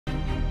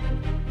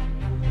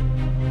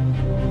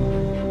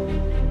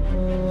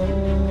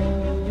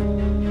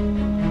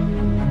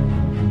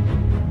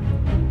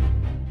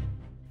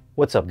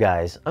What's up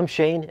guys, I'm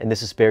Shane and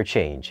this is Spare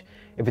Change.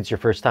 If it's your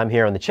first time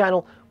here on the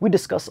channel, we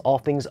discuss all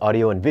things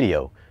audio and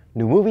video,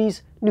 new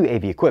movies, new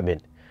AV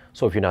equipment.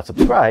 So if you're not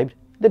subscribed,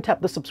 then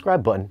tap the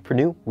subscribe button for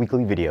new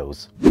weekly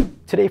videos.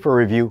 Today for a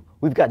review,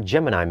 we've got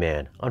Gemini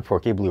Man on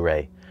 4K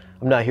Blu-ray.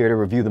 I'm not here to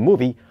review the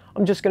movie,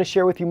 I'm just going to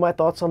share with you my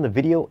thoughts on the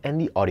video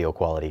and the audio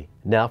quality.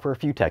 Now for a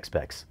few tech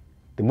specs.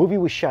 The movie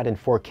was shot in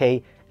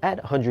 4K at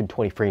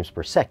 120 frames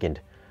per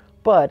second,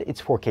 but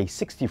it's 4K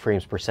 60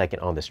 frames per second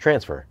on this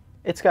transfer.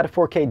 It's got a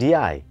 4K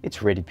DI,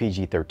 it's rated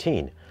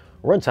PG-13.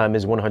 Runtime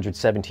is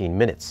 117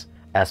 minutes.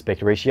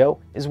 Aspect ratio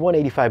is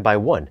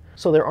 185:1,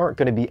 so there aren't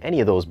going to be any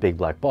of those big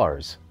black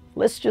bars.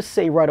 Let's just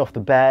say right off the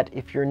bat,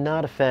 if you're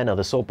not a fan of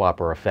the soap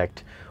opera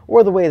effect,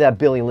 or the way that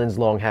Billy Lynn's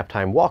long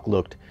halftime walk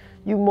looked,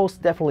 you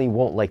most definitely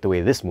won't like the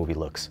way this movie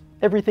looks.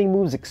 Everything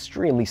moves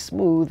extremely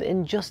smooth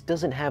and just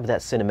doesn't have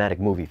that cinematic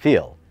movie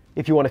feel.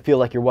 If you want to feel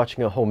like you're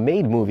watching a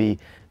homemade movie,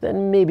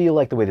 then maybe you'll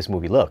like the way this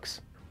movie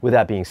looks. With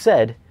that being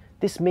said,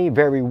 this may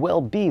very well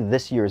be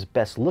this year's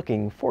best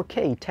looking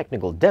 4K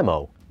technical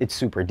demo. It's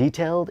super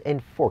detailed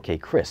and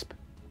 4K crisp.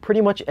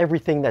 Pretty much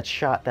everything that's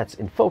shot that's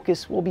in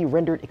focus will be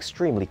rendered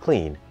extremely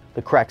clean.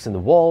 The cracks in the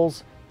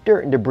walls,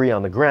 dirt and debris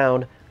on the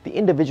ground, the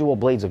individual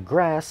blades of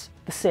grass,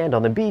 the sand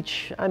on the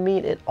beach, I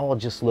mean, it all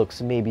just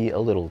looks maybe a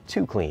little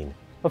too clean.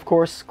 Of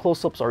course,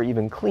 close-ups are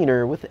even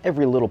cleaner, with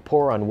every little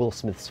pore on Will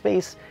Smith's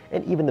face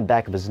and even the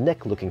back of his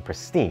neck looking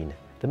pristine.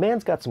 The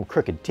man's got some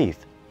crooked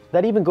teeth.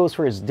 That even goes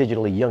for his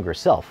digitally younger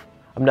self.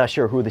 I'm not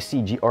sure who the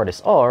CG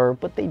artists are,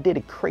 but they did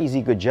a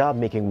crazy good job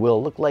making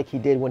Will look like he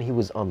did when he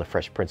was on The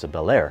Fresh Prince of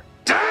Bel-Air.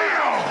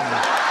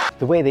 Damn!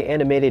 The way they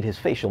animated his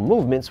facial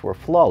movements were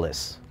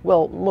flawless.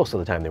 Well, most of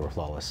the time they were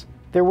flawless.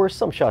 There were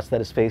some shots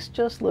that his face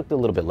just looked a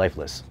little bit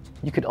lifeless.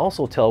 You could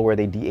also tell where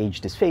they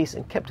de-aged his face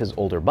and kept his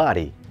older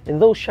body. In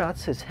those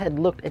shots, his head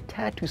looked a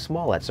tad too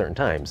small at certain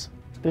times.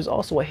 There's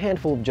also a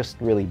handful of just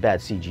really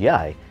bad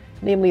CGI,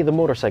 namely the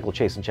motorcycle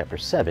chase in Chapter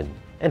 7.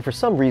 And for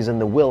some reason,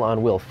 the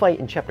Will-on-Will fight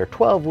in Chapter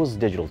 12 was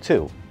digital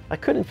too. I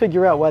couldn't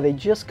figure out why they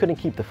just couldn't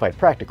keep the fight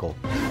practical.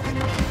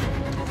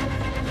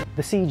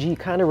 The CG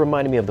kinda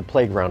reminded me of the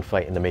playground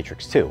fight in The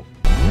Matrix 2.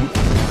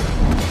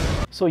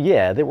 So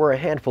yeah, there were a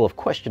handful of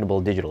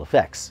questionable digital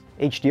effects.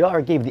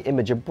 HDR gave the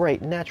image a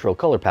bright, natural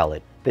color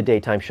palette. The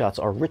daytime shots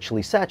are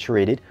richly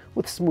saturated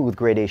with smooth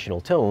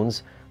gradational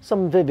tones,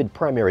 some vivid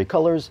primary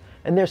colors,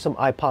 and there's some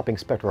eye-popping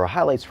spectral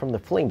highlights from the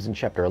flames in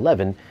Chapter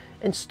 11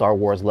 and Star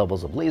Wars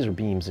levels of laser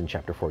beams in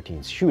Chapter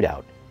 14's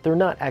shootout. They're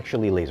not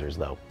actually lasers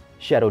though.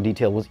 Shadow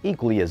detail was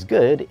equally as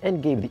good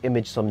and gave the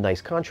image some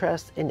nice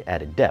contrast and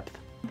added depth.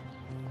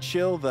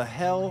 Chill the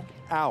hell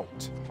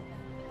out.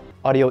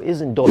 Audio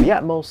is in Dolby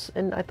Atmos,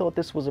 and I thought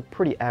this was a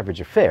pretty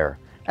average affair.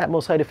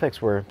 Atmos side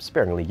effects were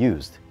sparingly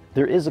used.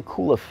 There is a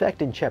cool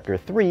effect in Chapter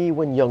 3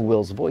 when young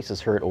Will's voice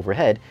is heard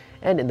overhead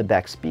and in the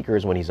back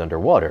speakers when he's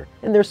underwater,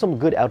 and there's some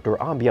good outdoor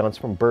ambiance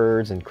from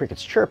birds and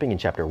crickets chirping in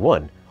Chapter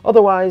 1.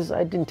 Otherwise,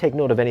 I didn't take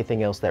note of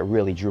anything else that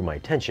really drew my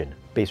attention.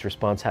 Bass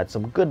response had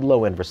some good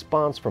low-end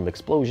response from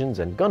explosions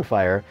and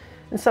gunfire,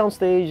 and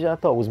soundstage I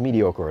thought was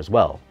mediocre as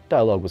well.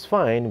 Dialogue was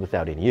fine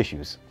without any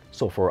issues.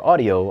 So for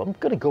audio, I'm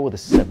gonna go with a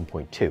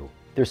 7.2.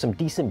 There's some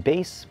decent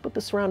bass, but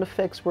the surround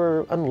effects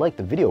were unlike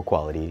the video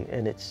quality,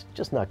 and it's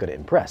just not gonna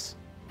impress.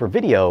 For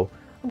video,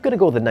 I'm gonna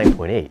go with a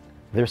 9.8.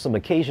 There's some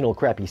occasional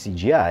crappy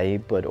CGI,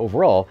 but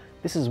overall,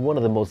 this is one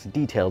of the most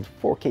detailed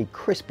 4K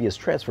crispiest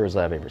transfers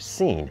I've ever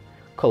seen.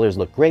 Colors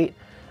look great,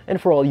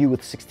 and for all you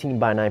with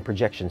 16:9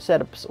 projection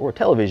setups or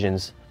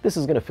televisions, this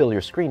is gonna fill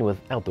your screen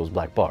without those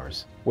black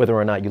bars. Whether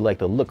or not you like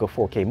the look of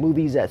 4K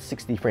movies at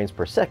 60 frames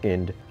per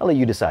second, I'll let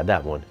you decide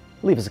that one.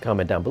 Leave us a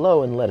comment down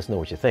below and let us know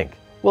what you think.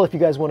 Well, if you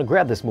guys want to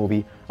grab this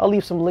movie, I'll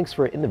leave some links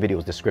for it in the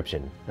video's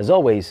description. As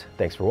always,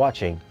 thanks for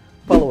watching,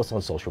 follow us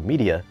on social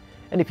media,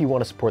 and if you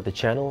want to support the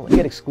channel and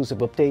get exclusive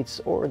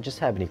updates or just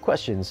have any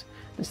questions,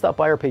 then stop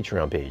by our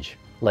Patreon page.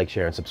 Like,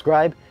 share, and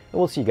subscribe, and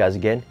we'll see you guys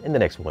again in the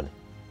next one.